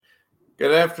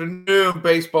Good afternoon,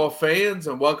 baseball fans,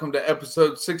 and welcome to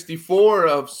episode 64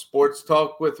 of Sports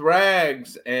Talk with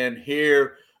Rags. And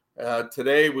here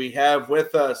today we have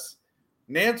with us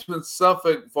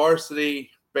Nansemond-Suffolk varsity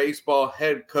baseball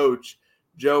head coach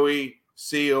Joey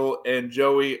Seal. And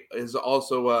Joey is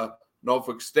also a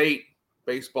Norfolk State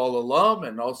baseball alum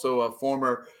and also a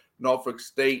former Norfolk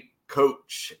State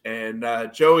coach. And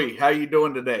Joey, how you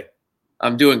doing today?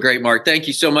 I'm doing great, Mark. Thank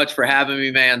you so much for having me,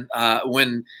 man.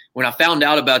 When I found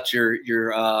out about your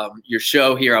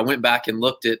show here, I went back and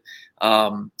looked at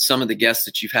some of the guests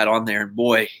that you've had on there, and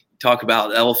boy, talk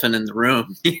about elephant in the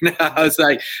room. I was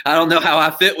like, I don't know how I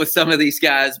fit with some of these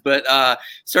guys, but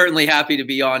certainly happy to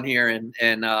be on here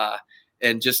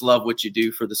and just love what you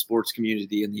do for the sports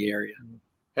community in the area.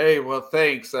 Hey, well,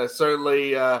 thanks. I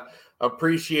certainly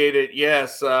appreciate it.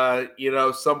 Yes,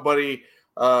 somebody.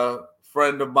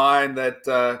 Friend of mine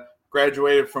that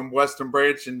graduated from Western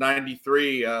Branch in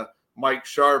 '93, Mike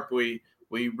Sharp. We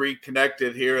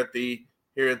reconnected here at the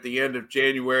end of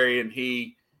January, and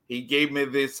he gave me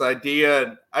this idea,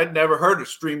 and I'd never heard of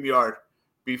StreamYard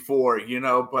before,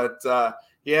 but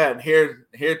yeah, and here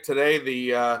today,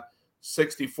 the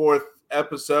 64th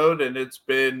episode, and it's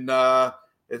been high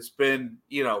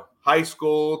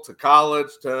school to college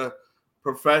to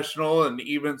professional, and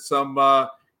even some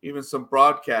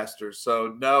broadcasters.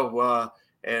 So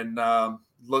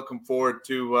looking forward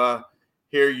to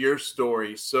hear your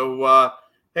story. So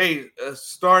hey,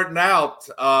 starting out,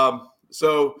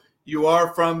 so you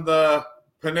are from the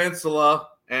peninsula,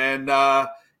 and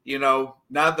not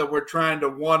that we're trying to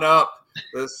one up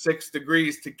the 6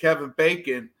 degrees to Kevin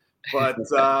Bacon, but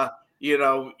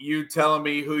you telling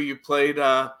me who you played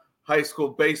high school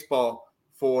baseball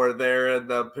for there in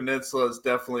the peninsula is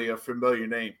definitely a familiar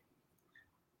name.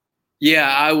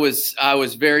 Yeah, I was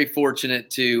very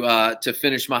fortunate to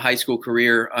finish my high school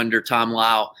career under Tom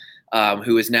Lau,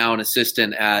 who is now an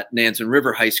assistant at Nansemond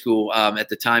River High School. At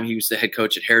the time, he was the head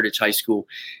coach at Heritage High School,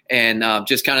 and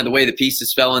just kind of the way the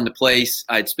pieces fell into place.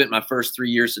 I'd spent my first 3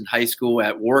 years in high school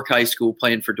at Warwick High School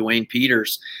playing for Dwayne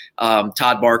Peters.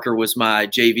 Todd Barker was my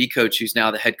JV coach, who's now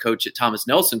the head coach at Thomas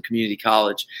Nelson Community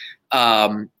College,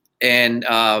 was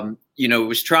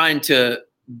trying to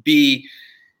be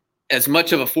as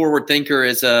much of a forward thinker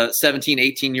as a 17,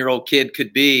 18-year-old kid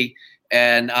could be,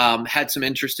 and had some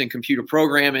interest in computer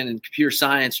programming and computer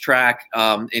science track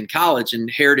in college. And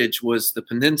Heritage was the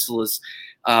Peninsula's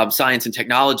science and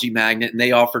technology magnet, and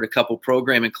they offered a couple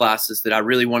programming classes that I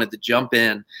really wanted to jump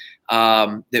in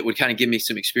that would kind of give me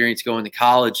some experience going to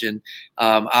college. And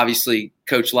obviously,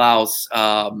 Coach Lau's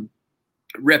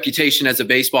reputation as a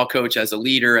baseball coach, as a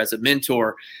leader, as a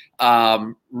mentor,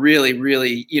 really,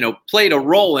 played a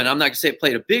role. And I'm not gonna say it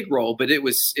played a big role, but it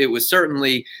was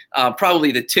certainly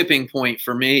probably the tipping point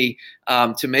for me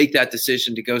to make that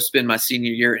decision to go spend my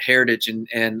senior year at Heritage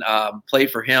and play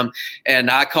for him. And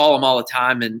I call him all the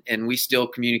time, and we still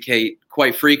communicate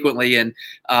quite frequently. And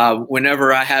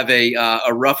whenever I have a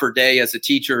rougher day as a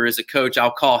teacher or as a coach,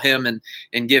 I'll call him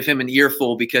and give him an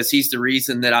earful, because he's the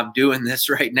reason that I'm doing this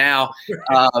right now.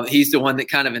 He's the one that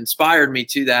kind of inspired me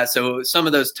to that. So some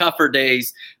of those tougher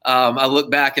days, I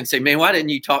look back and say, man, why didn't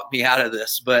you talk me out of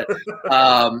this? But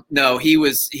no, he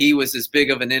was as big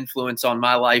of an influence on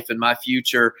my life and my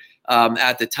future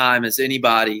at the time as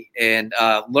anybody, and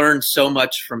learned so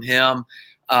much from him.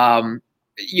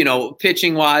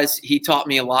 Pitching wise, he taught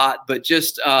me a lot, but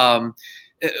just a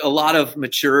lot of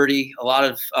maturity, a lot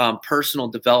of personal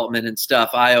development and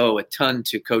stuff. I owe a ton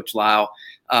to Coach Lau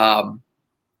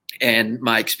and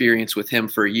my experience with him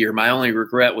for a year. My only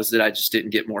regret was that I just didn't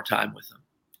get more time with him.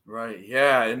 Right.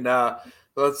 Yeah. And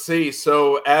let's see.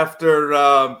 So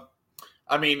after,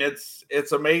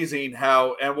 it's amazing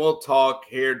how, and we'll talk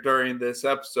here during this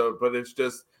episode, but it's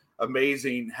just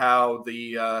amazing how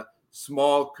the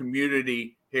small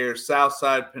community here,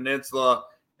 Southside Peninsula,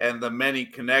 and the many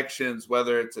connections,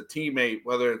 whether it's a teammate,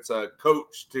 whether it's a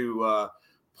coach to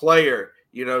player,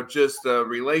 just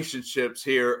relationships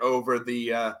here over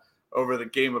the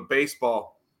game of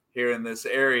baseball here in this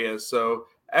area. So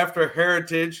after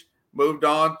Heritage, moved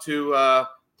on to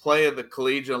play at the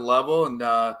collegiate level, and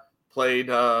played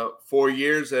 4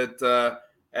 years at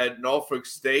Norfolk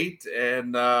State.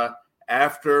 And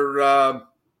after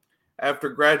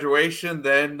graduation,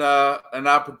 then an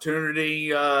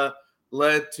opportunity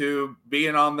led to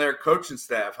being on their coaching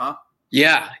staff, huh?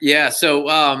 Yeah.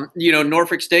 So,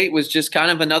 Norfolk State was just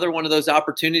kind of another one of those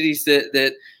opportunities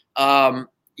that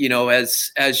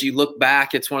as you look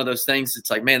back, it's one of those things.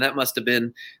 It's like, man, that must have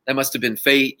been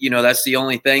fate. That's the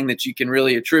only thing that you can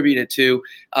really attribute it to.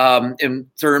 And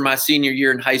during my senior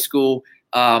year in high school,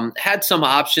 Had some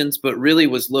options, but really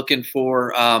was looking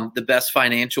for the best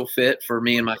financial fit for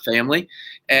me and my family.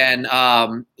 And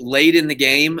late in the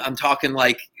game, I'm talking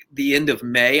like the end of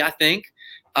May, I think,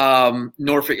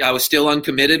 Norfolk, I was still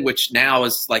uncommitted, which now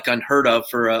is like unheard of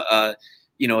for a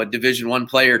Division I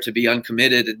player to be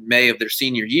uncommitted in May of their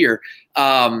senior year.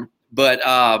 But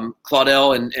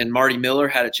Claudel and Marty Miller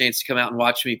had a chance to come out and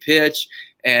watch me pitch,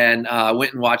 and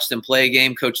went and watched them play a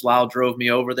game. Coach Lyle drove me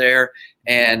over there,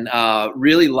 and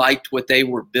really liked what they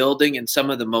were building and some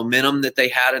of the momentum that they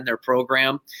had in their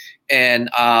program. And,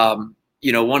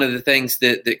 one of the things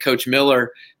that Coach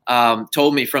Miller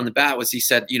told me from the bat was, he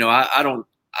said,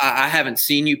 I haven't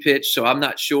seen you pitch, so I'm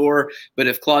not sure. But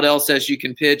if Claudel says you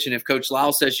can pitch, and if Coach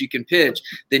Lyle says you can pitch,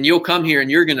 then you'll come here and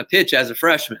you're going to pitch as a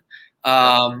freshman.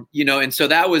 And so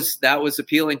that was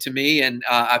appealing to me. And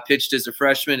I pitched as a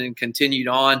freshman and continued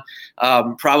on,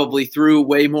 probably threw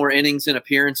way more innings and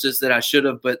appearances than I should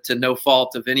have, but to no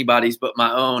fault of anybody's but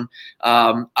my own.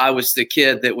 I was the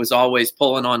kid that was always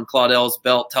pulling on Claudel's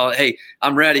belt, telling, hey,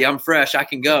 I'm ready. I'm fresh. I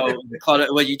can go.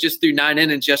 Claudel, well, you just threw 9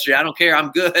 innings yesterday. I don't care.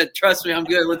 I'm good. Trust me, I'm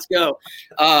good. Let's go.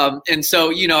 And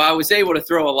so, I was able to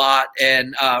throw a lot,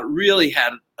 and really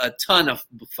had a ton of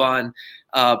fun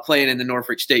playing in the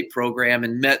Norfolk State program,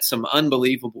 and met some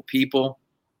unbelievable people.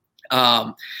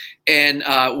 And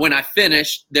when I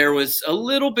finished, there was a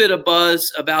little bit of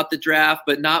buzz about the draft,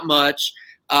 but not much.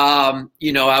 I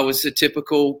was a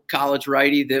typical college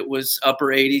righty that was upper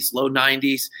 80s, low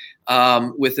 90s,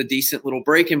 with a decent little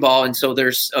breaking ball. And so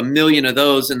there's a million of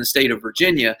those in the state of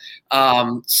Virginia.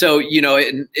 So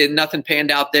nothing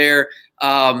panned out there.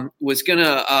 Was going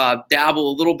to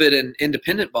dabble a little bit in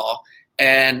independent ball.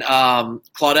 And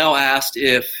Claudel asked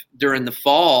if during the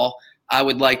fall I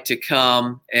would like to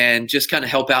come and just kind of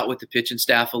help out with the pitching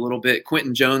staff a little bit.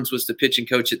 Quentin Jones was the pitching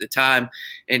coach at the time,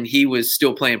 and he was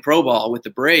still playing pro ball with the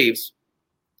Braves.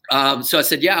 So I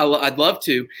said, yeah, I'd love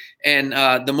to. And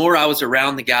the more I was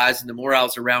around the guys and the more I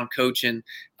was around coaching,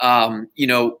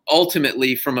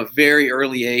 ultimately from a very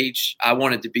early age, I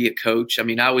wanted to be a coach. I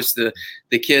mean, I was the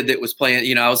kid that was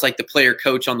playing, I was like the player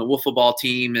coach on the wiffle ball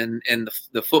team and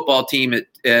the football team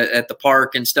at the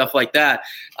park and stuff like that.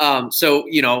 So,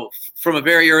 from a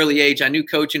very early age, I knew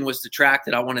coaching was the track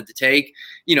that I wanted to take.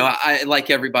 I, like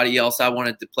everybody else, I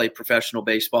wanted to play professional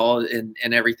baseball and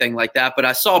everything like that. But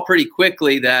I saw pretty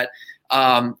quickly that,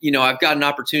 I've got an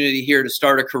opportunity here to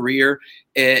start a career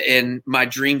in my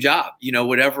dream job.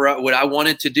 What I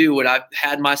wanted to do, what I've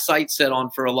had my sights set on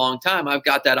for a long time, I've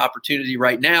got that opportunity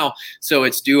right now. So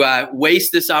it's, do I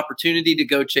waste this opportunity to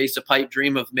go chase a pipe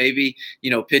dream of maybe,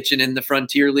 pitching in the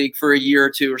Frontier League for a year or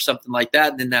two or something like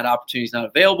that, and then that opportunity is not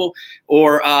available?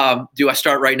 Or do I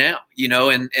start right now?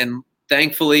 And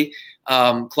thankfully,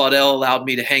 Claudel allowed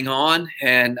me to hang on,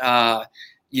 and I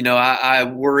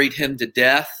worried him to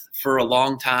death for a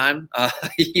long time,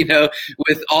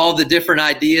 with all the different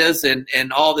ideas and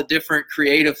all the different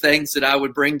creative things that I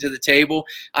would bring to the table.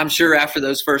 I'm sure after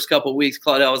those first couple of weeks,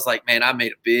 Claudel was like, man, I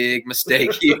made a big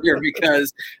mistake here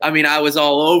because, I was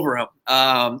all over him,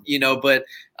 but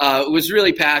was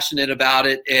really passionate about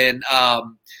it. And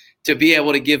to be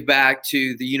able to give back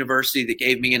to the university that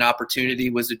gave me an opportunity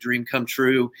was a dream come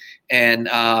true. And,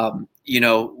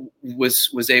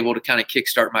 was able to kind of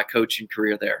kickstart my coaching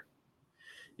career there.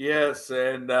 Yes,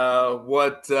 and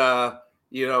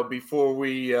before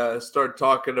we start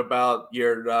talking about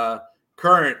your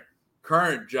current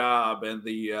job and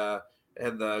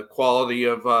the quality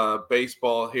of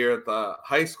baseball here at the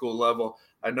high school level,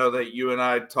 I know that you and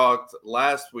I talked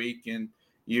last week, and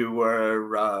you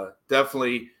were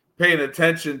definitely paying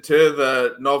attention to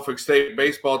the Norfolk State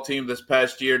baseball team this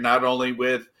past year, not only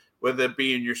with it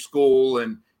being your school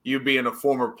and you being a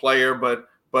former player, but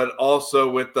also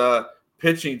with the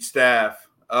pitching staff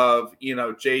of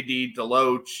JD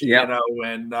Deloach, yep.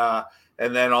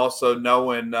 And then also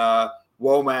knowing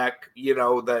Womack,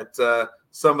 that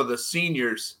some of the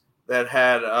seniors that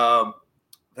had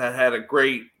a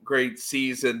great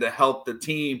season to help the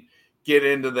team get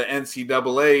into the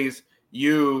NCAAs.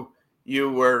 You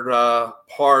were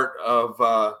part of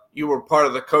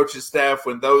the coaching staff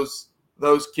when those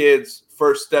kids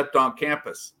first stepped on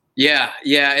campus. Yeah,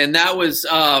 and that was.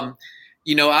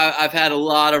 I've had a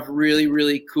lot of really,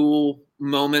 really cool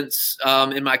moments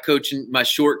in my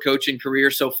short coaching career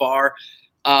so far.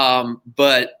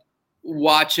 But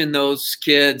watching those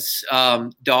kids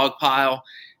dogpile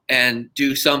and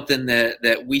do something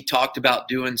that we talked about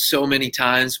doing so many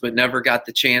times but never got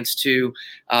the chance to,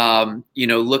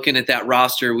 looking at that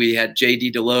roster, we had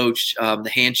J.D. Deloach, the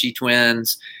Hanchey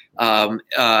twins,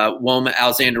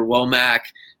 Alexander Womack,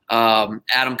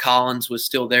 Adam Collins was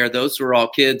still there. Those were all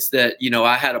kids that,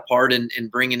 I had a part in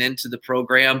bringing into the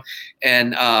program,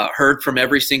 and heard from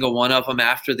every single one of them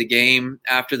after the game,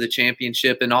 after the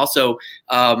championship. And also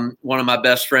one of my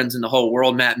best friends in the whole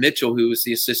world, Matt Mitchell, who was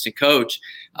the assistant coach,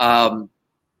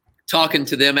 talking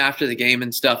to them after the game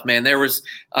and stuff, man. There was,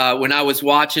 when I was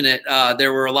watching it,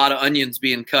 there were a lot of onions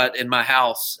being cut in my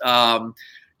house.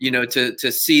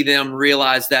 To see them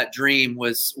realize that dream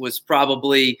was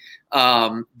probably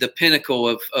the pinnacle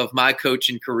of my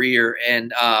coaching career.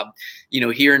 And,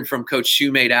 hearing from Coach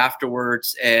Shoemate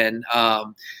afterwards, and,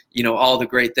 all the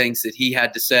great things that he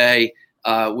had to say,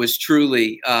 was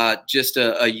truly just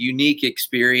a unique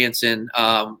experience, and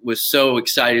was so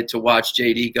excited to watch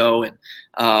JD go and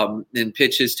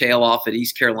pitch his tail off at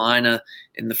East Carolina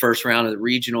in the first round of the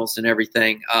regionals and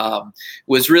everything.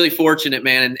 Was really fortunate,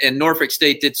 man. And Norfolk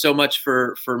State did so much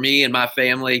for me and my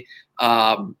family.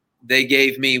 They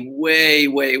gave me way,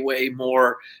 way, way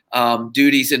more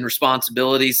duties and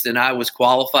responsibilities than I was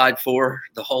qualified for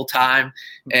the whole time.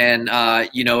 And,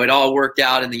 it all worked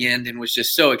out in the end, and was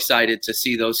just so excited to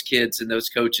see those kids and those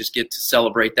coaches get to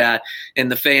celebrate that,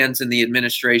 and the fans and the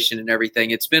administration and everything.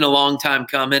 It's been a long time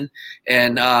coming.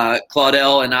 And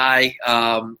Claudel and I,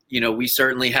 we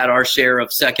certainly had our share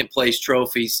of second place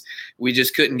trophies. We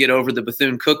just couldn't get over the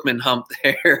Bethune-Cookman hump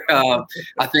there.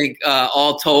 I think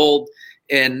all told,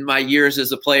 in my years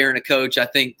as a player and a coach, I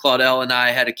think Claudel and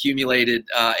I had accumulated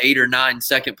 8 or 9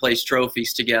 second place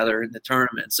trophies together in the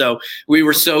tournament. So we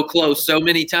were so close so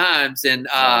many times. And,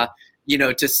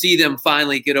 to see them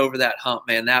finally get over that hump,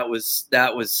 man, that was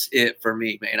it for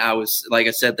me, man. I was, like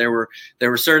I said, there were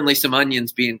certainly some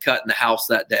onions being cut in the house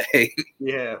that day.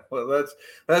 Yeah, well,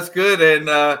 that's good.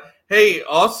 And hey,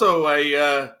 also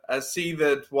I see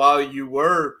that while you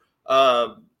were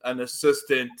an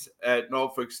assistant at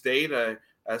Norfolk State, I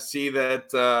see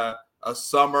that a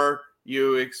summer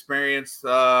you experienced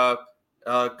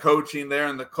coaching there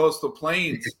in the Coastal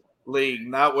Plains League,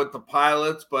 not with the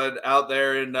Pilots, but out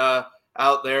there in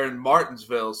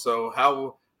Martinsville. So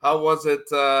how was it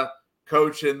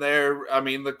coaching there? I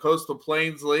mean, the Coastal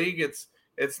Plains League, it's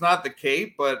not the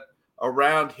Cape, but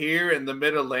around here in the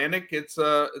Mid-Atlantic, it's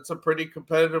a pretty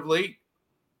competitive league.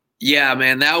 Yeah,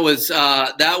 man, that was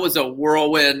a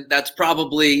whirlwind. That's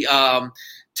probably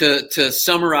to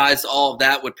summarize all of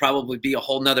that would probably be a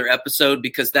whole nother episode,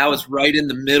 because that was right in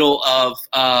the middle of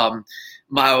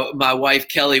my wife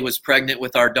Kelly was pregnant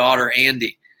with our daughter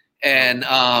Andy. And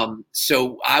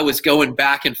so I was going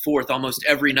back and forth almost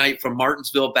every night from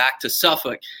Martinsville back to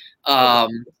Suffolk,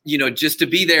 just to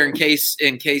be there in case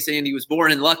Andy was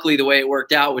born. And luckily the way it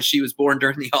worked out was she was born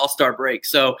during the All-Star break.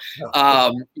 So,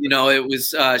 it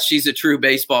was, she's a true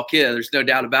baseball kid. There's no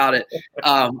doubt about it.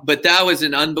 But that was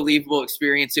an unbelievable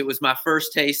experience. It was my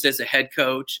first taste as a head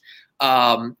coach.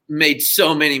 Made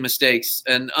so many mistakes,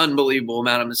 an unbelievable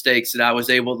amount of mistakes that I was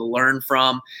able to learn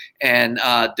from, and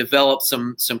develop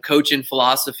some coaching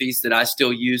philosophies that I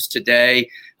still use today.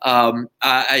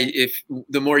 If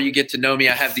the more you get to know me,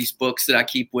 I have these books that I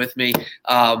keep with me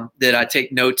that I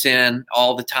take notes in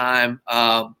all the time.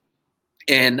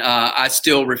 And I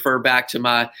still refer back to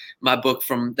my book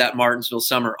from that Martinsville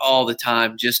summer all the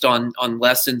time, just on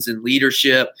lessons in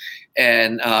leadership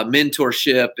and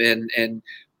mentorship and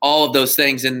all of those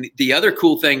things. And the other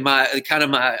cool thing, my 6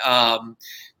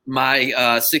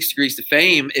 degrees to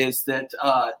fame, is that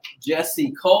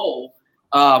Jesse Cole,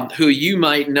 who you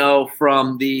might know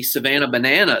from the Savannah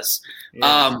Bananas,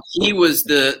 he was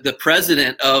the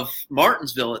president of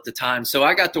Martinsville at the time. So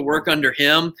I got to work under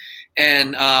him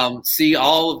and see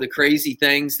all of the crazy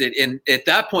things that at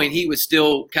that point he was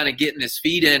still kind of getting his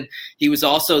feet in. He was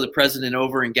also the president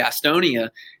over in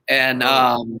Gastonia. And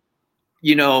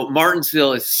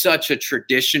Martinsville is such a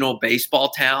traditional baseball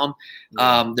town.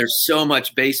 There's so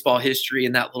much baseball history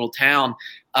in that little town.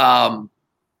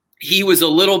 He was a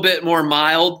little bit more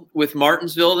mild with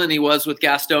Martinsville than he was with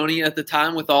Gastonia at the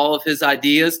time with all of his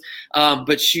ideas.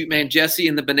 But shoot, man, Jesse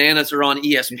and the Bananas are on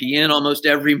ESPN almost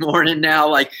every morning now.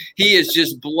 Like, he is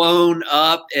just blown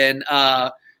up. And,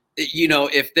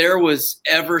 if there was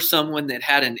ever someone that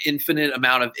had an infinite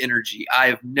amount of energy, I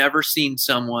have never seen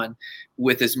someone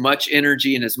with as much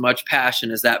energy and as much passion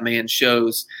as that man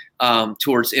shows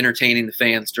towards entertaining the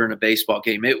fans during a baseball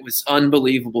game. It was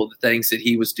unbelievable, the things that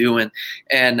he was doing.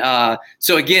 And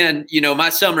so again, my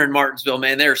summer in Martinsville,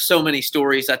 man, there are so many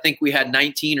stories. I think we had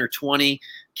 19 or 20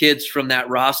 kids from that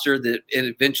roster that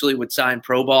eventually would sign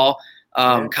pro ball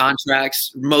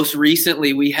contracts. Most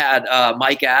recently, we had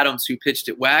Mike Adams, who pitched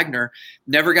at Wagner,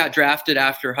 never got drafted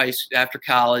after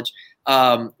college,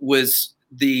 was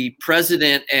the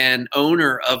president and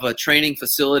owner of a training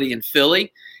facility in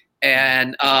Philly.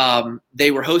 And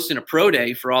they were hosting a pro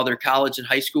day for all their college and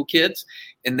high school kids,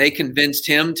 and they convinced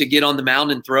him to get on the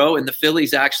mound and throw, and the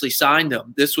Phillies actually signed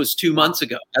him. This was 2 months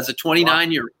ago as a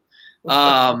 29-year-old.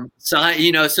 So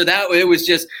that it was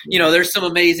just, there's some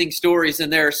amazing stories,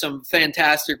 and there are some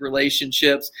fantastic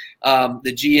relationships. The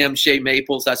GM, Shea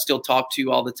Maples, I still talk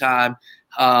to all the time.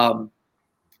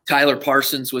 Tyler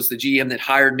Parsons was the GM that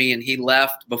hired me, and he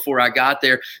left before I got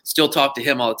there. Still talk to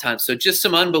him all the time. So just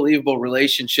some unbelievable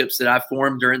relationships that I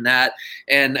formed during that.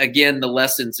 And again, the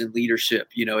lessons in leadership,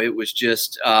 it was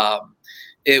just,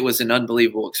 it was an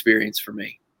unbelievable experience for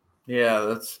me.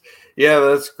 Yeah,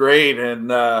 that's great. And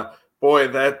boy,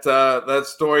 that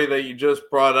story that you just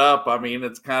brought up, I mean,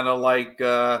 it's kind of like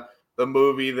the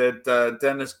movie that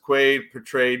Dennis Quaid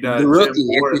portrayed. The Rookie,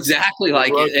 it's exactly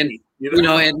like it. And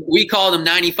and we called him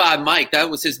 95 Mike. That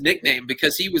was his nickname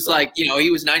because he was like,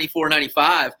 he was 94,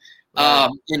 95. Right.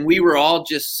 And we were all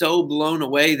just so blown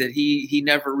away that he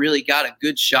never really got a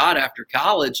good shot after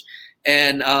college.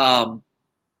 And,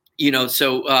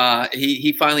 so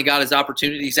he finally got his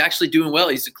opportunity. He's actually doing well.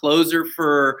 He's a closer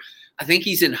for, I think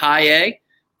he's in high A.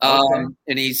 And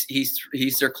he's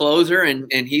their closer,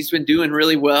 and he's been doing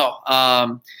really well.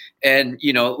 And,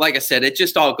 like I said, it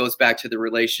just all goes back to the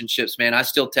relationships, man. I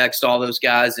still text all those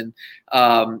guys and,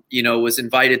 was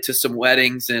invited to some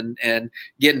weddings and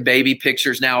getting baby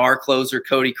pictures. Now our closer,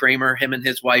 Cody Kramer, him and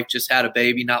his wife just had a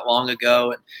baby not long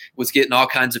ago and was getting all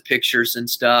kinds of pictures and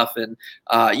stuff. And,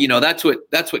 that's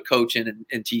what coaching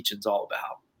and teaching's all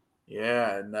about.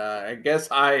 Yeah. And I guess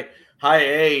high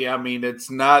A, I mean,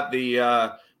 it's not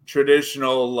the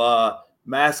traditional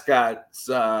mascot's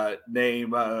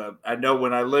name. I know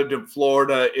when I lived in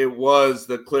Florida, it was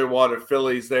the Clearwater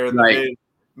Phillies there in the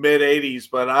mid 80s,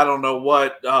 but I don't know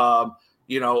what all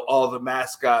the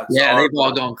mascots are. They've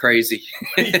all gone crazy.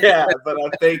 Yeah, but I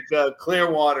think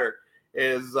Clearwater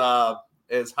is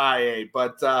high A.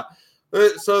 But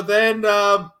so then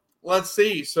let's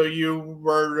see. So you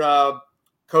were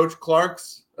Coach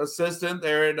Clark's assistant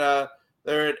there at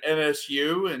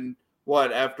NSU, and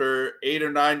what, after 8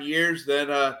 or 9 years,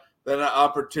 then an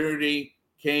opportunity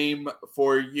came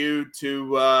for you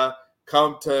to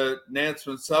come to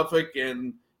Nansemond, Suffolk,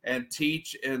 and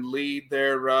teach and lead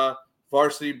their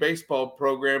varsity baseball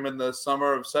program in the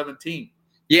summer of 17.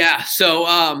 Yeah.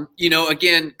 So,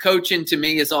 again, coaching to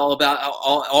me is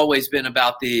always been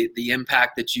about the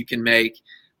impact that you can make.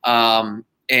 Claudel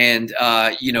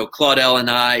and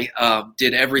I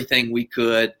did everything we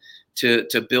could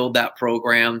to build that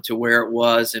program to where it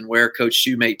was and where Coach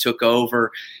Shoemate took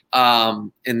over.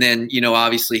 And then,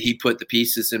 obviously he put the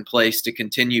pieces in place to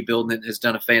continue building it, has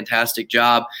done a fantastic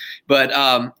job. But,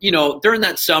 during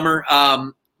that summer,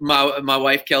 my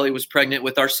wife, Kelly, was pregnant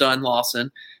with our son,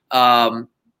 Lawson. I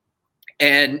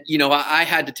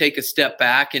had to take a step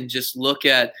back and just look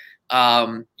at,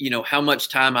 how much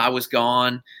time I was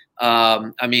gone.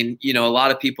 A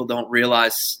lot of people don't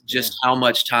realize just how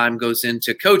much time goes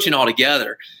into coaching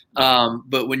altogether.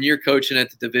 But when you're coaching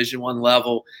at the Division I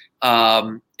level,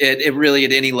 it really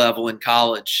at any level in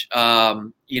college,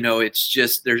 it's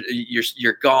just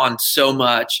you're gone so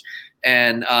much.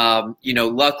 And,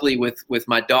 luckily with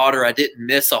my daughter, I didn't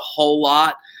miss a whole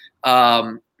lot.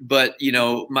 But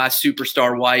my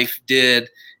superstar wife did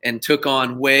and took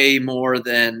on way more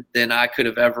than I could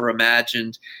have ever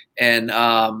imagined. And,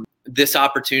 this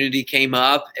opportunity came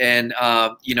up, and,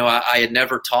 I had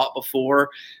never taught before.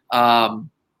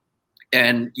 One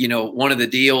of the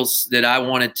deals that I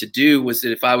wanted to do was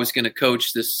that if I was going to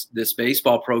coach this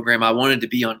baseball program, I wanted to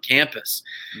be on campus.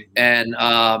 Mm-hmm.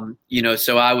 And,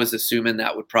 so I was assuming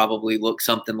that would probably look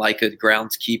something like a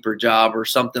groundskeeper job or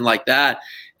something like that.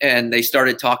 And they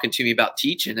started talking to me about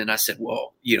teaching. And I said,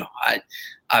 well,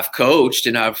 I've coached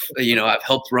and I've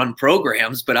helped run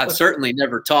programs, but I've certainly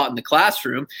never taught in the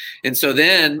classroom. And so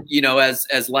then,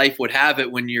 as life would have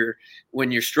it, when you're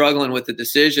struggling with the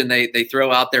decision, they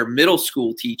throw out their middle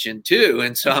school teaching too.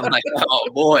 And so I'm like, oh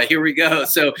boy, here we go.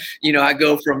 So, I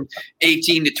go from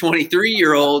 18 to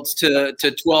 23-year-olds to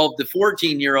 12 to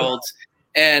 14-year-olds.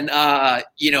 And,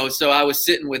 so I was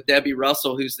sitting with Debbie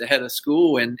Russell, who's the head of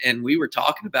school, and we were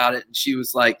talking about it. And she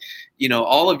was like,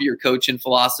 all of your coaching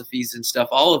philosophies and stuff,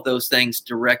 all of those things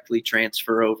directly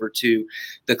transfer over to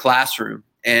the classroom.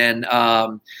 And,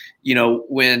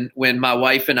 when my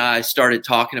wife and I started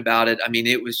talking about it,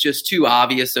 it was just too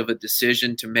obvious of a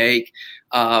decision to make.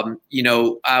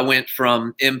 I went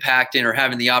from impacting or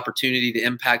having the opportunity to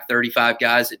impact 35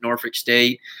 guys at Norfolk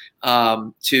State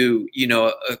to,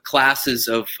 classes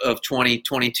of 20,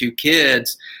 22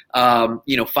 kids,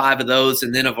 5 of those,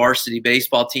 and then a varsity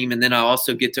baseball team. And then I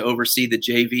also get to oversee the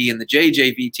JV and the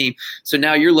JJV team. So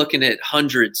now you're looking at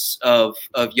hundreds of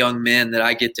young men that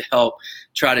I get to help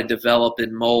try to develop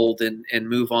and mold and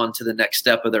move on to the next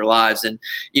step of their lives. And,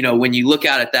 when you look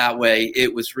at it that way,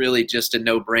 it was really just a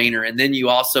no-brainer. And then you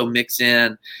also mix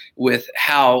in with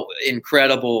how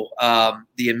incredible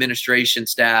the administration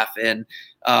staff and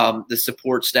the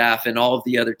support staff and all of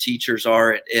the other teachers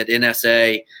are at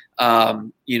NSA.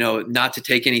 Not to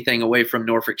take anything away from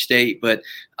Norfolk State, but,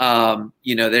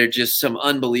 they're just some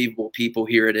unbelievable people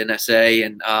here at NSA.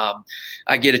 And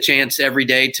I get a chance every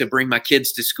day to bring my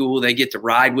kids to school. They get to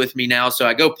ride with me now. So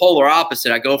I go polar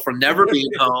opposite. I go from never being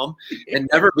home and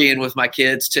never being with my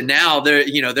kids to now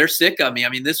they're sick of me. I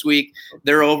mean, this week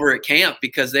they're over at camp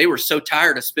because they were so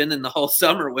tired of spending the whole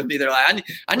summer with me. They're like,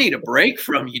 I need a break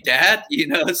from you, Dad.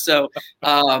 So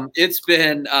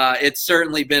it's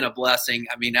certainly been a blessing.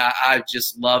 I mean, I've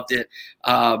just loved it.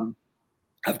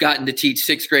 I've gotten to teach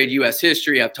 6th grade U.S.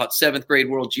 history. I've taught 7th grade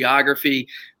world geography.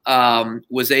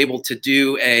 Was able to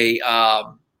do a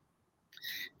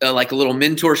little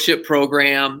mentorship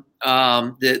program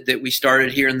that we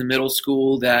started here in the middle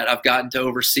school that I've gotten to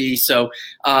oversee. So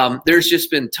there's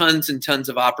just been tons and tons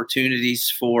of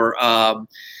opportunities for what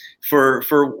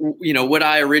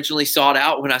I originally sought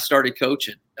out when I started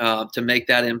coaching to make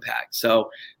that impact. So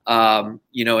and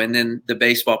then the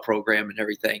baseball program and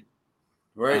everything.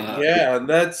 Right. Yeah.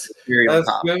 That's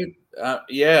good.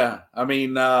 Yeah. I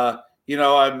mean, I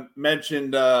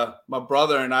mentioned my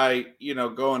brother and I,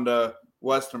 going to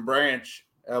Western Branch,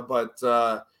 but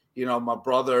my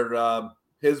brother,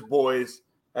 his boys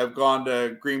have gone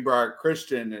to Greenbrier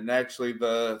Christian, and actually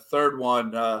the third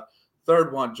one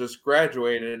just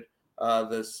graduated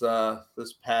this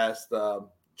past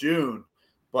June.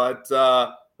 But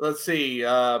let's see,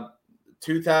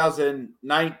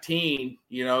 2019,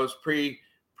 it was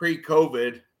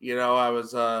pre-COVID. I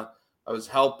was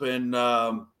helping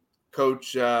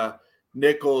Coach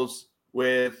Nichols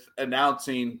with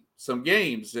announcing some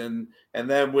games, and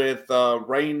then with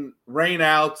rain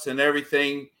outs and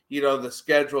everything, the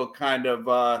schedule kind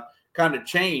of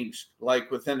changed like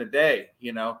within a day,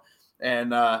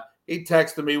 and he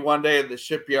texted me one day at the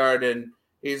shipyard, and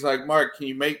he's like, "Mark, can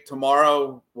you make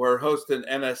tomorrow? We're hosting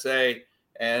NSA,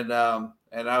 and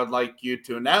I would like you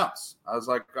to announce." I was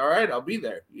like, "All right, I'll be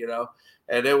there,"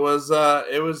 and it was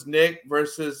Nick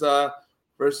versus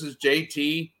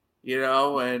JT,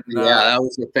 and that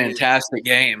was a fantastic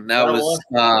game. Those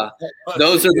are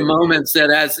the moments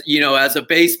that, as a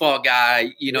baseball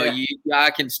guy, I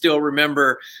can still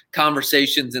remember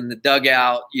conversations in the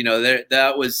dugout.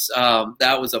 That was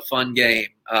a fun game.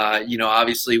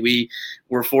 Obviously we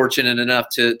were fortunate enough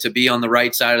to be on the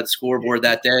right side of the scoreboard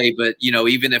that day, but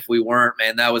even if we weren't,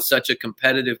 man, that was such a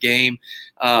competitive game.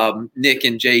 Nick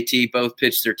and JT both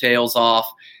pitched their tails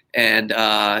off, and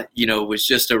it was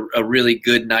just a really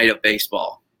good night of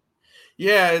baseball.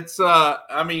 Yeah, it's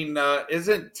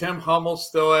isn't Tim Hummel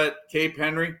still at Cape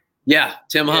Henry? Yeah,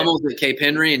 Tim Hummel's at Cape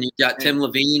Henry, and you've got Tim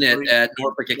Levine at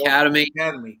Norfolk Academy.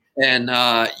 And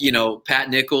Pat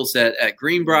Nichols at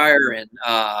Greenbrier, and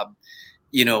I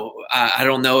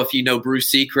don't know if you know Bruce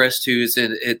Seacrest, who's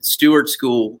at Stewart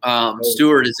School.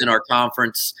 Stewart is in our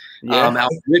conference out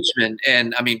in Richmond,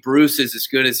 and I mean, Bruce is as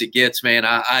good as it gets, man.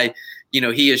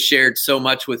 He has shared so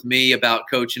much with me about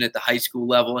coaching at the high school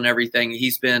level and everything.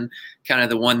 He's been kind of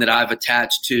the one that I've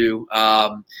attached to,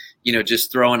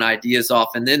 just throwing ideas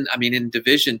off. And then, I mean, in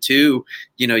Division II,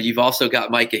 you've also got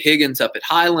Micah Higgins up at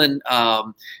Highland.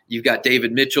 You've got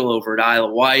David Mitchell over at Isle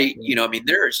of Wight.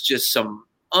 There's just some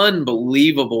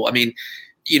unbelievable,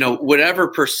 whatever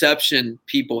perception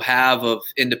people have of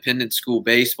independent school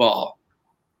baseball,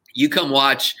 you come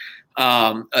watch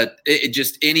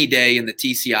just any day in the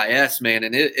TCIS, man,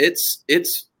 and it's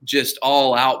just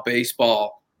all out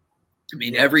baseball. I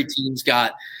mean, every team's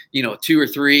got 2 or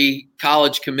 3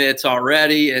 college commits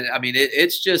already, and I mean, it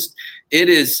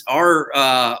is our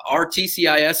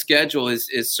TCIS schedule is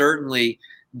certainly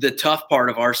the tough part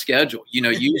of our schedule.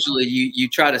 Usually you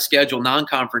try to schedule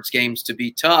non-conference games to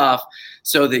be tough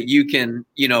so that you can,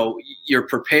 you're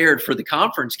prepared for the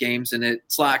conference games, and it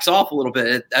slacks off a little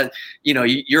bit.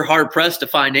 You're hard pressed to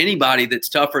find anybody that's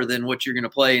tougher than what you're going to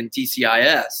play in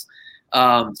TCIS.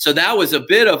 So that was a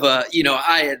bit of a,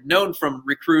 I had known from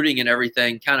recruiting and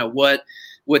everything kind of what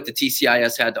the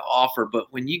TCIS had to offer.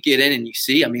 But when you get in and you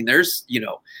see, I mean, there's, you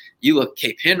look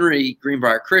Cape Henry,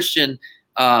 Greenbrier Christian,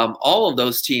 all of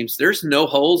those teams, there's no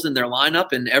holes in their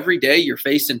lineup, and every day you're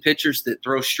facing pitchers that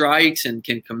throw strikes and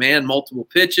can command multiple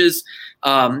pitches.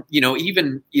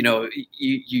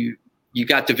 You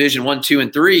got Division 1, 2,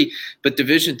 and 3, but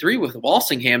Division 3 with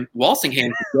Walsingham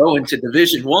could go into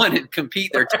Division 1 and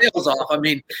compete their tails off. I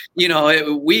mean,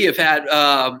 we have had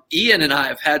Ian and I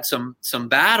have had some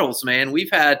battles, man. We've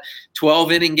had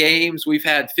 12-inning games, we've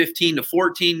had 15 to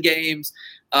 14 games,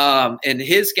 and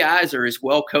his guys are as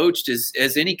well coached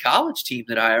as any college team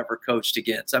that I ever coached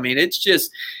against. I mean, it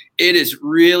is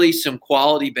really some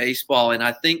quality baseball, and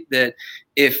I think that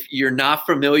if you're not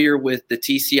familiar with the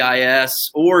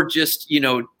TCIS or just,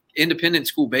 independent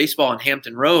school baseball in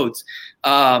Hampton Roads,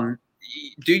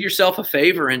 do yourself a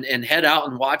favor and head out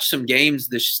and watch some games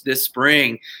this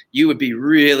spring. You would be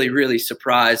really, really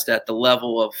surprised at the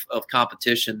level of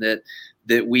competition that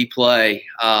we play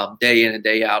day in and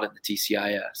day out in the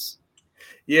TCIS.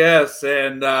 Yes,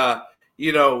 and,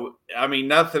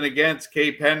 nothing against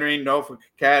Cape Henry, Norfolk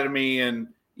Academy, and,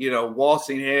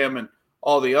 Walsingham and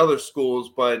all the other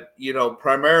schools, but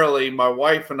primarily my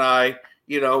wife and I,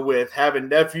 with having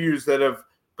nephews that have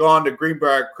gone to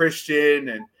Greenbrier Christian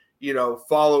and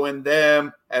following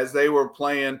them as they were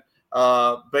playing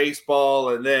baseball,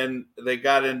 and then they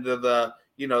got into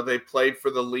they played for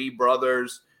the Lee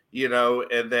brothers,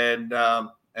 and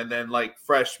then like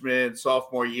freshman,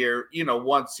 sophomore year,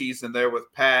 one season there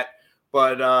with Pat,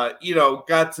 but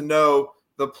got to know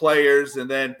the players, and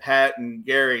then Pat and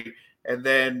Gary, and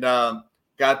then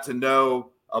got to know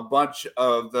a bunch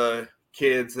of the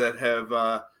kids that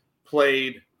have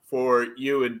played for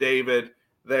you and David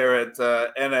there at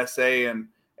NSA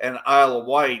and Isle of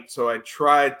Wight. So I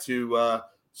tried to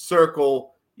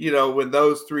circle, when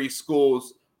those three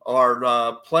schools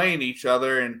are playing each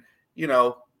other. And,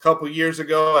 a couple years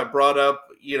ago, I brought up,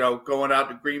 going out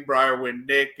to Greenbrier when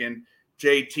Nick and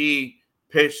JT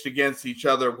pitched against each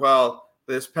other. Well,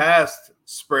 this past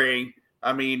spring,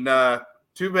 I mean,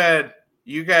 too bad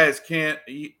you guys can't.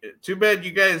 Too bad you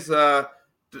guys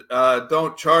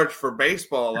don't charge for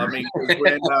baseball. I mean,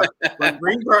 when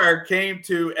Greenbrier came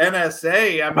to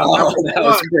NSA, I mean, that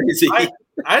was crazy.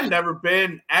 I'd never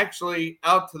been actually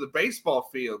out to the baseball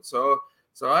field, so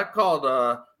I called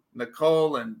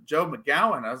Nicole and Joe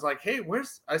McGowan. I was like, "Hey,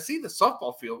 I see the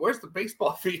softball field. Where's the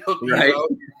baseball field?" Right.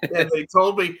 And they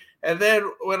told me. And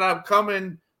then when I'm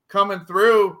coming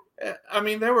through, I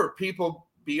mean, there were people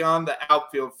beyond the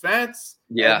outfield fence.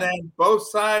 Yeah. And then both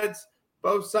sides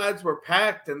were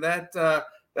packed, and that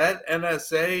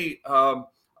NSA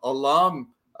alum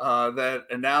that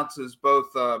announces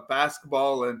both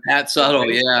basketball and Pat Subtle,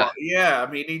 baseball. Yeah.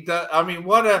 I mean, he does. I mean,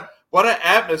 what an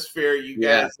atmosphere you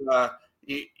guys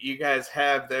you guys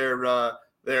have there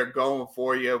going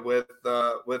for you with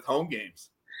home games.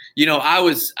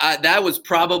 That was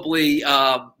probably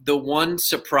the one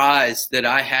surprise that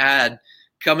I had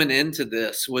coming into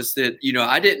this, was that,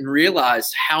 I didn't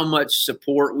realize how much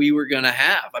support we were going to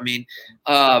have. I mean,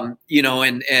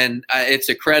 it's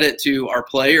a credit to our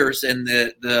players and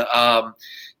the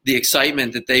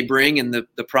excitement that they bring and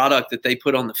the product that they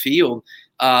put on the field.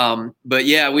 But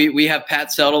yeah, we have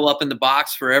Pat Settle up in the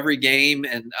box for every game,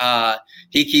 and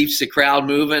he keeps the crowd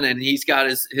moving, and he's got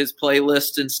his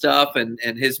playlist and stuff and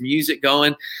his music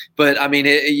going. But I mean,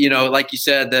 like you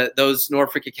said, those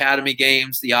Norfolk Academy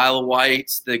games, the Isle of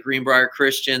Wights, the Greenbrier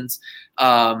Christians,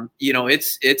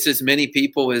 it's as many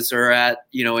people as are at,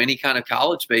 any kind of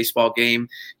college baseball game,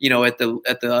 at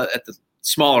the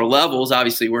smaller levels.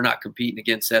 Obviously, we're not competing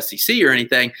against SEC or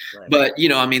anything, right. But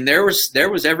there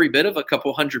was every bit of a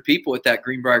couple hundred people at that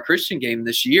Greenbrier Christian game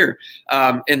this year,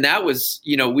 and that was,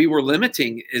 we were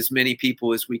limiting as many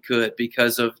people as we could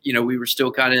because of, we were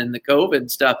still kind of in the COVID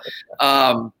and stuff,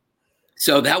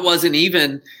 so that wasn't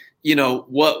even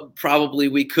what probably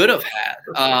we could have had.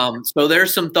 So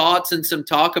there's some thoughts and some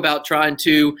talk about trying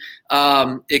to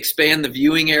expand the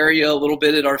viewing area a little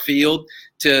bit at our field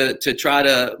to try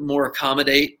to more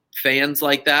accommodate fans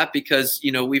like that, because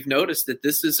we've noticed that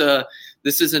this is a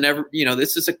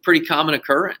pretty common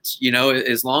occurrence.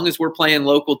 As long as we're playing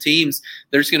local teams,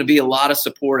 there's going to be a lot of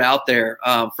support out there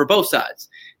for both sides.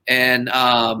 And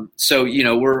so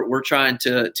we're trying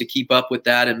to keep up with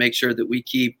that and make sure that we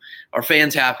keep our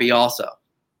fans happy also.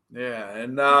 Yeah,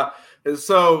 and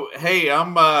so hey,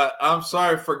 I'm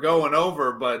sorry for going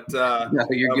over, but no,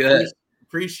 you're good.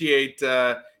 Appreciate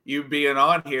you being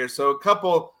on here. So a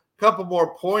couple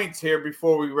more points here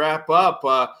before we wrap up.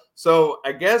 So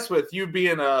I guess with you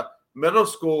being a middle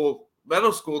school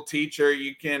teacher,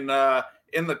 you can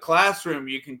in the classroom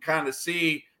you can kind of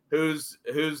see who's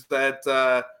that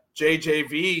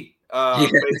JJV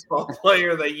baseball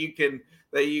player that you can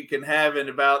that you can have in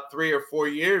about 3 or 4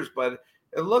 years. But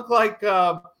it looked like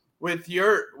with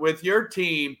your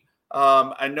team,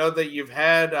 I know that you've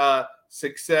had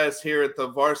success here at the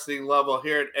varsity level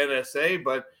here at NSA,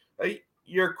 but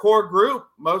your core group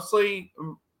mostly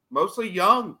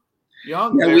young.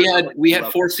 Yeah, we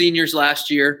had 4 seniors last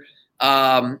year,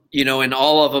 and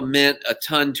all of them meant a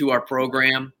ton to our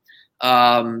program.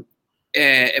 But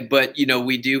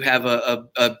we do have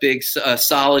a big,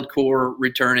 solid core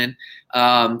returning.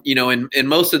 And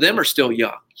most of them are still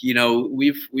young.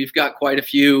 We've got quite a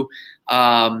few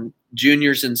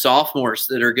juniors and sophomores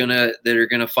that are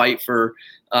gonna fight for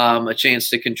a chance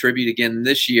to contribute again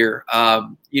this year.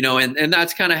 And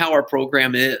that's kind of how our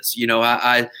program is.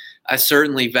 I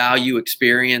certainly value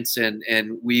experience,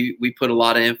 and we put a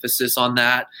lot of emphasis on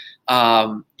that.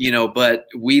 But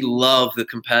we love the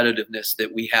competitiveness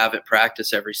that we have at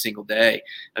practice every single day.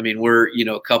 I mean, we're,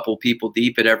 a couple people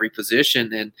deep at every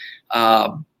position, and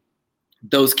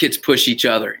those kids push each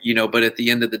other, but at the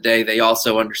end of the day, they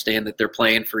also understand that they're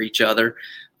playing for each other.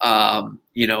 And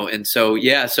so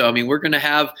I mean, we're going to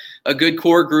have a good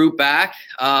core group back.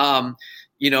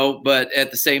 But at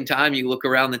the same time, you look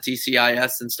around the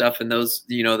TCIS and stuff, and those,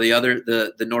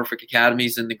 the Norfolk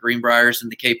Academies and the Greenbriers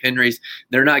and the Cape Henrys,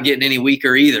 they're not getting any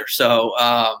weaker either. So,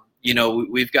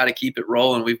 we've got to keep it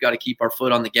rolling. We've got to keep our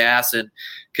foot on the gas and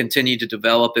continue to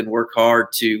develop and work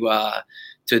hard to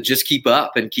just keep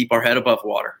up and keep our head above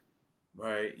water.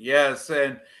 Right. Yes.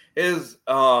 And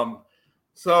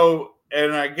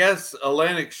and I guess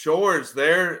Atlantic Shores,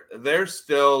 they're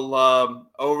still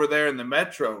over there in the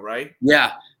metro, right?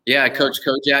 Yeah. Coach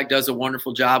Kojak does a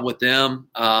wonderful job with them.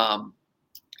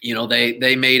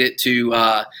 They made it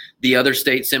to the other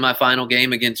state semifinal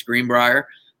game against Greenbrier.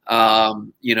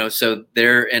 So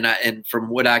they're and from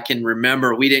what I can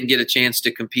remember, we didn't get a chance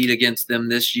to compete against them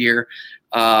this year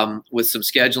with some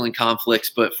scheduling conflicts.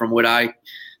 But from what I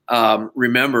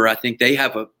remember, I think they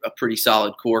have a pretty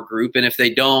solid core group, and if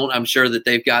they don't, I'm sure that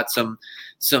they've got some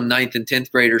 9th and 10th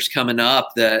graders coming up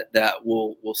that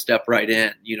will step right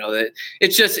in.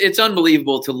 It's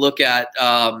unbelievable to look at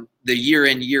the year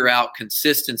in, year out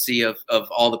consistency of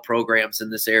all the programs in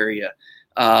this area.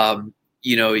 There's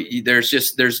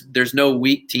no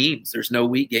weak teams, there's no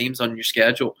weak games on your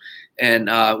schedule, and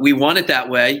we want it that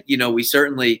way. We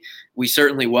certainly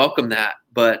welcome that.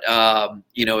 But,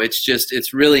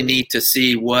 it's really neat to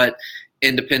see what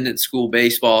independent school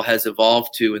baseball has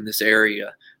evolved to in this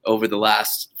area over the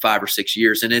last 5 or 6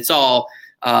 years. And it's all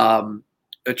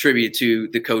attributed to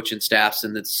the coaching staffs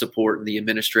and the support and the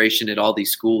administration at all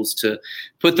these schools to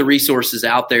put the resources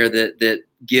out there that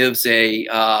gives a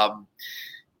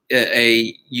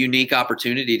unique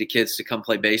opportunity to kids to come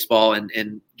play baseball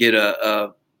and get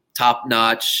a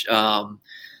top-notch,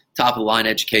 top-of-the-line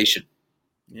education.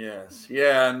 Yes.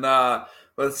 Yeah. And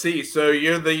let's see. So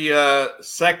you're the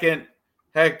second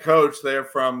head coach there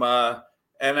from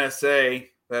NSA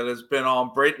that has been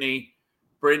on. Brittany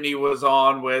was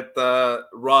on with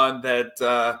run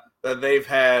that they've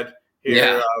had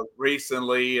here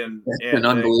recently, and it's been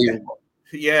unbelievable.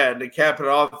 And to cap it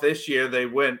off this year, they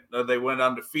went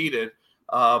undefeated.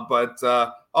 But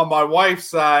on my wife's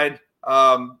side,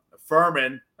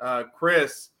 Furman,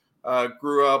 Chris,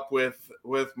 grew up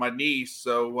with my niece,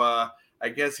 so I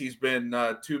guess he's been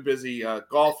too busy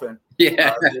golfing.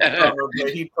 Yeah, this summer, but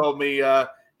he told me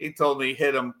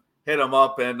hit him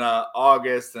up in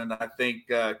August, and I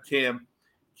think Kim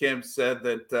said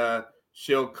that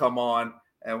she'll come on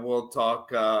and we'll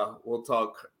talk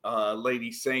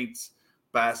Lady Saints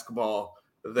basketball.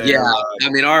 There. Yeah, I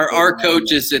mean our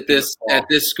coaches at this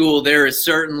school, there is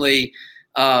certainly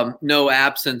no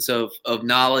absence of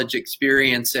knowledge,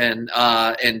 experience, and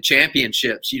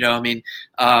championships.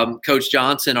 Coach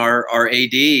Johnson, our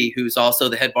AD, who's also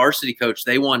the head varsity coach,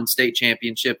 they won state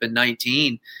championship in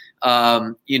 19.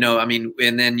 And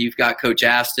then you've got Coach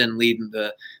Aston leading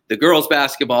the girls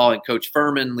basketball, and Coach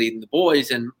Furman leading the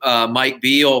boys, and Mike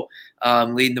Beal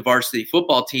leading the varsity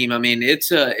football team. I mean,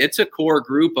 it's a core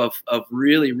group of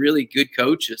really, really good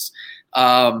coaches.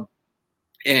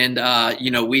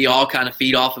 We all kind of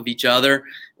feed off of each other.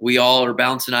 We all are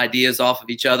bouncing ideas off of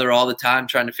each other all the time,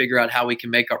 trying to figure out how we can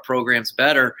make our programs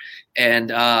better.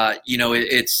 And,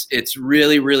 it's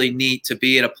really, really neat to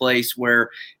be at a place where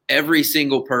every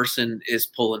single person is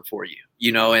pulling for you,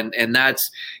 and that's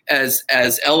as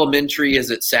elementary as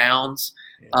it sounds.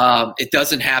 It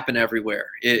doesn't happen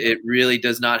everywhere. It really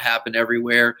does not happen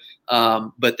everywhere.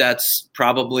 But that's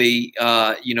probably,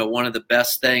 one of the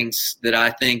best things that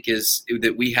I think is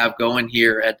that we have going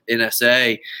here at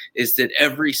NSA is that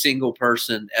every single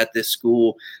person at this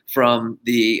school, from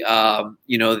the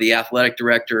athletic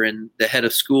director and the head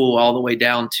of school all the way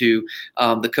down to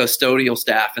the custodial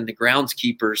staff and the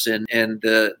groundskeepers and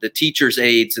the teachers'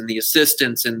 aides and the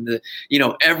assistants and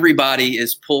everybody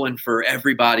is pulling for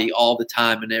everybody all the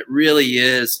time. And it really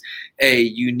is a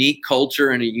unique culture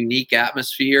and a unique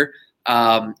atmosphere.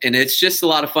 And it's just a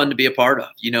lot of fun to be a part of.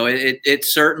 It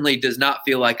certainly does not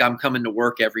feel like I'm coming to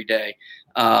work every day.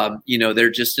 They're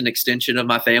just an extension of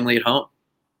my family at home.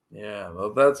 Yeah,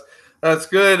 well, that's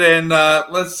good. And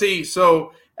let's see.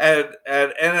 So at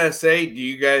NSA, do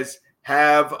you guys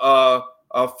have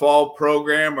a fall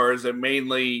program, or is it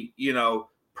mainly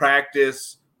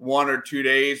practice 1 or 2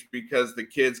 days because the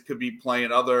kids could be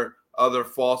playing other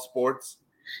fall sports?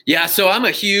 Yeah, so I'm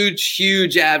a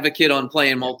huge advocate on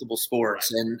playing multiple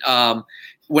sports. And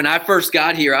when I first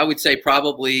got here, I would say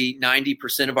probably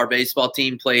 90% of our baseball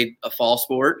team played a fall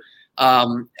sport.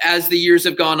 As the years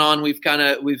have gone on, we've gotten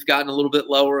a little bit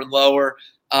lower and lower.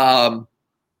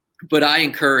 But I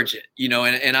encourage it,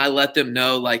 and I let them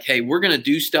know, like, hey, we're going to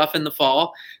do stuff in the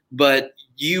fall, but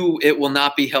it will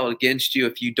not be held against you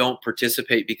if you don't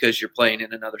participate because you're playing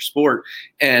in another sport.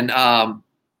 And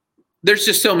there's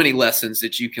just so many lessons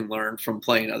that you can learn from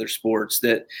playing other sports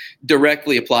that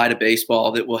directly apply to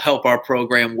baseball that will help our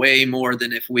program way more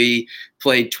than if we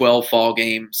played 12 fall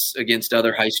games against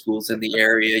other high schools in the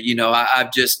area.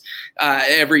 I've just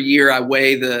every year I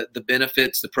weigh the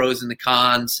benefits, the pros and the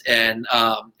cons, and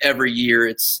every year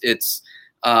it's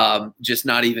just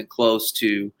not even close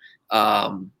to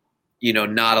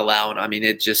not allowing. I mean,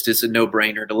 it just is a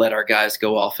no-brainer to let our guys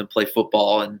go off and play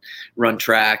football and run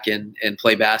track and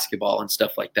play basketball and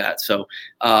stuff like that. So,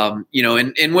 and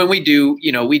when we do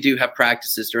have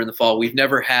practices during the fall. We've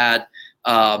never had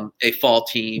a fall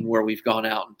team where we've gone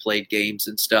out and played games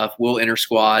and stuff. We'll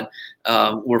inter-squad.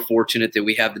 We're fortunate that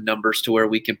we have the numbers to where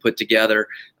we can put together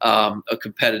a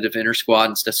competitive inter-squad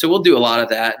and stuff. So we'll do a lot of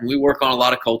that, and we work on a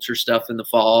lot of culture stuff in the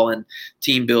fall and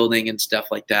team building and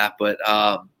stuff like that. But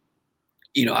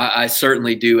I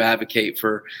certainly do advocate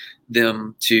for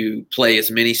them to play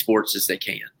as many sports as they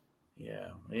can.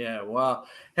 Yeah. Well,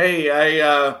 hey,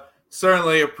 I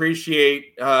certainly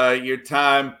appreciate your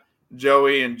time,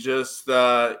 Joey, and just enjoy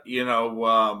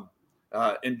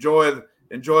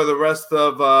the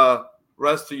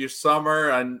rest of your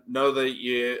summer. I know that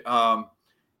you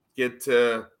get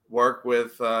to work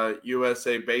with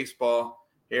USA Baseball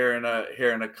here in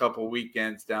a couple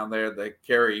weekends down there at the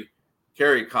Cary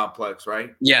complex,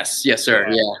 right? Yes,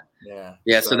 sir.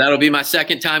 Yeah. So that'll be my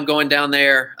second time going down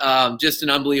there. Just an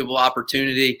unbelievable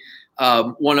opportunity.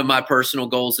 One of my personal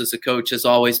goals as a coach has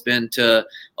always been to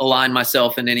align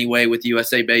myself in any way with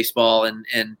USA Baseball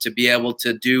and to be able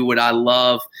to do what I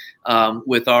love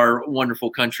with our wonderful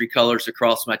country colors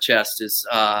across my chest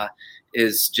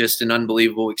is just an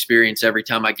unbelievable experience every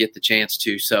time I get the chance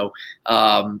to. So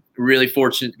really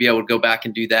fortunate to be able to go back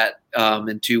and do that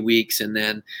in 2 weeks. And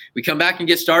then we come back and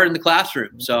get started in the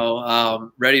classroom.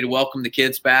 So ready to welcome the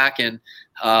kids back and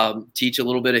teach a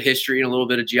little bit of history and a little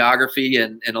bit of geography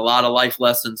and a lot of life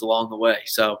lessons along the way.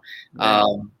 So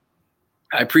I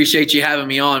appreciate you having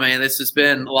me on, man. This has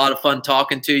been a lot of fun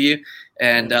talking to you.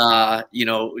 And,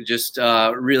 just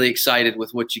really excited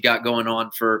with what you got going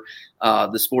on for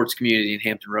the sports community in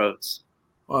Hampton Roads.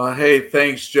 Well, hey,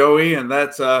 thanks, Joey. And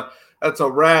that's a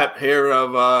wrap here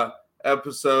of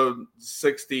episode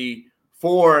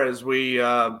 64 as we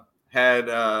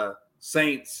had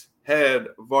Saints head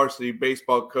varsity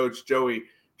baseball coach Joey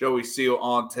Seal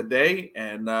on today.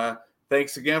 And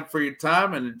thanks again for your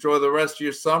time and enjoy the rest of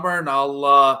your summer. And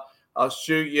I'll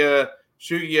shoot you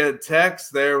a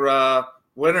text there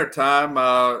winter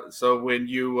time. So when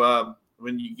you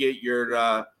get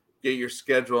your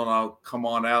schedule, and I'll come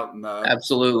on out and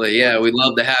absolutely. Yeah, we'd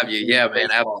love to have you. Yeah, man,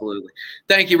 absolutely.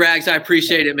 Thank you, Rags. I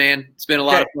appreciate it, man. It's been a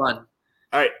lot of fun.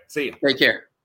 All right, see you. Take care.